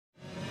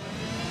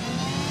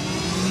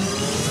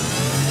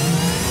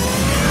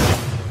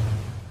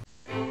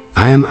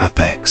am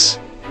Ape-X,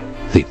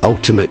 the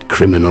ultimate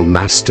criminal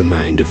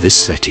mastermind of this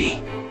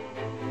city.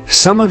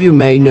 Some of you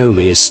may know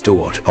me as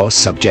Stuart or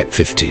Subject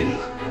 15,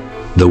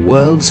 the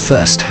world's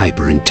first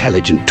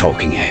hyper-intelligent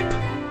talking ape.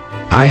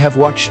 I have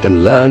watched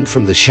and learned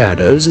from the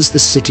shadows as the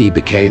city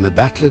became a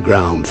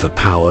battleground for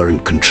power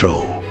and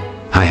control.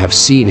 I have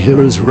seen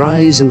heroes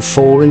rise and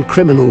fall and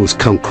criminals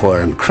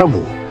conquer and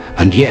crumble,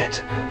 and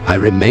yet I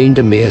remained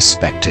a mere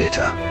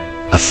spectator,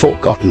 a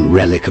forgotten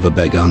relic of a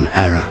bygone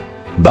era.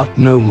 But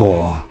no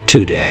more.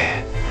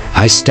 Today,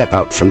 I step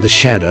out from the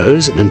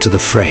shadows and into the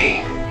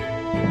fray.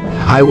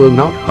 I will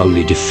not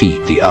only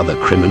defeat the other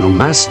criminal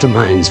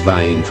masterminds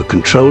vying for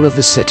control of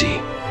the city,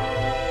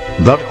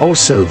 but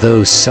also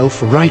those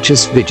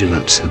self-righteous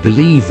vigilantes who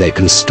believe they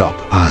can stop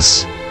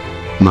us.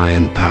 My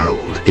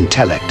unparalleled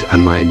intellect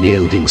and my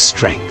unyielding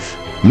strength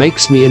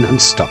makes me an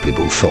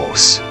unstoppable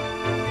force.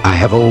 I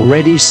have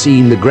already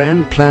seen the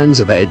grand plans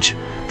of Edge,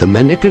 the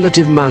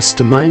manipulative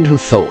mastermind who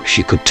thought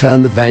she could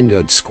turn the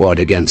Vanguard squad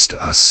against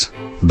us.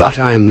 But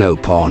I am no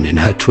pawn in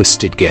her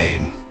twisted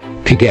game.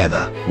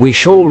 Together, we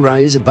shall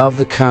rise above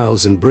the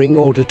chaos and bring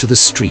order to the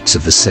streets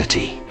of the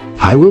city.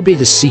 I will be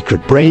the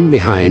secret brain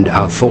behind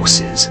our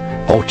forces,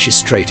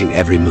 orchestrating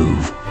every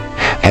move,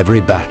 every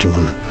battle,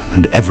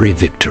 and every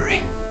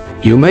victory.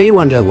 You may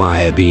wonder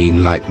why a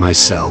being like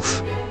myself,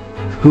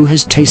 who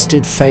has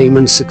tasted fame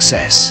and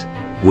success,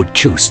 would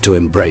choose to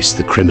embrace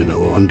the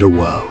criminal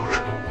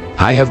underworld.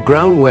 I have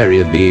grown weary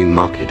of being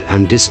mocked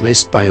and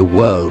dismissed by a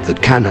world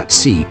that cannot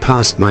see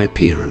past my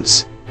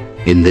appearance.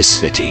 In this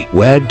city,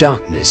 where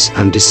darkness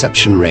and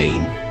deception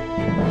reign,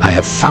 I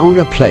have found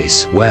a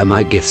place where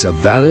my gifts are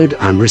valued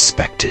and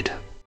respected.